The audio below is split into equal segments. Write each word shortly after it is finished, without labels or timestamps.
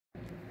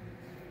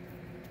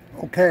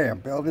Okay, I'm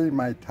building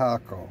my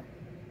taco.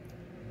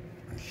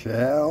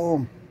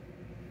 Shell,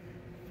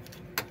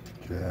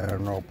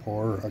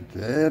 a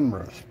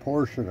generous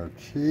portion of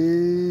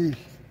cheese.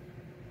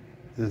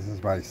 This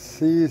is my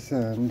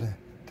seasoned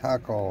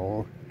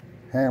taco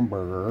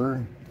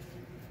hamburger.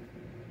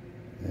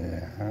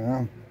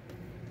 Yeah,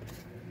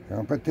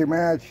 don't put too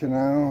much, you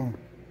know.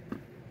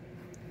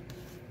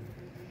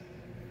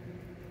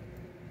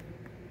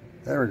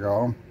 There we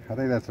go. I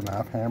think that's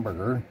enough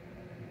hamburger.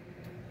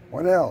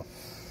 What else?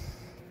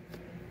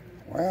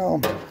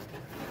 Well,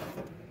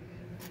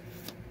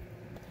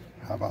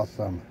 how about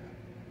some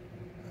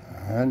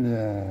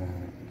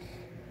onions?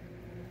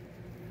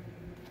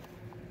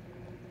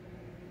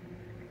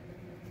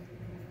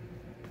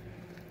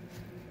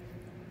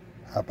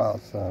 How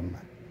about some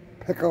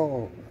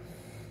pickles?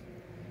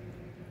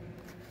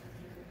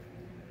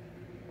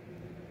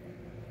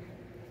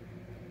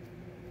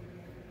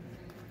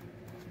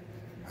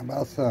 How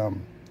about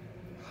some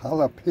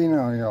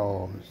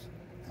jalapenos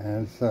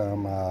and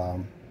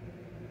some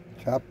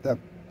chopped up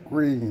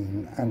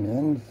green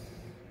onions?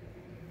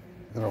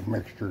 Little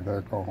mixture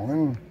there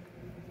going.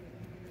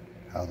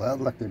 How's that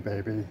looking,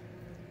 baby?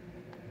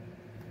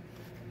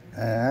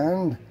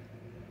 And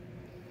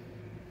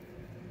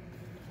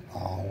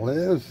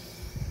olives.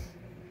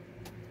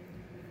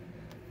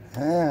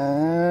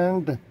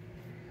 And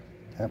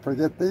can't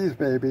forget these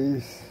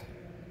babies.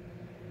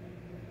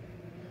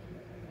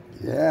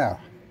 Yeah.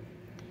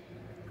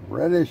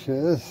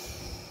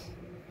 Radishes.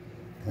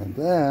 And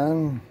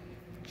then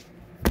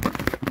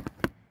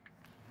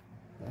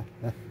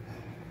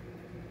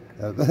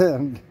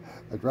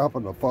I drop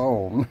on the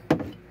phone,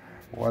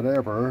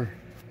 whatever.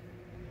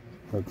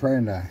 I'm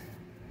trying to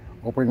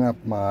open up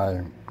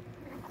my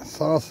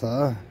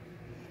salsa.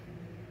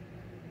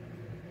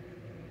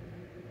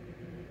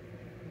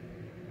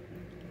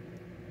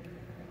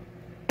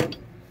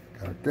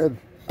 Got a good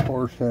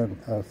portion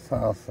of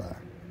salsa.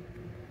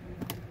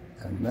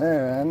 And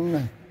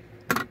then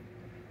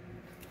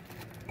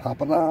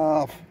top it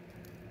off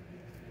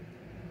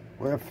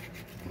with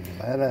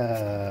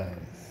lettuce.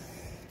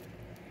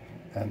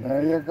 And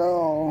there you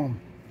go.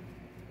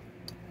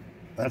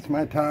 That's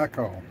my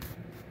taco.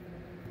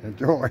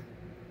 Enjoy.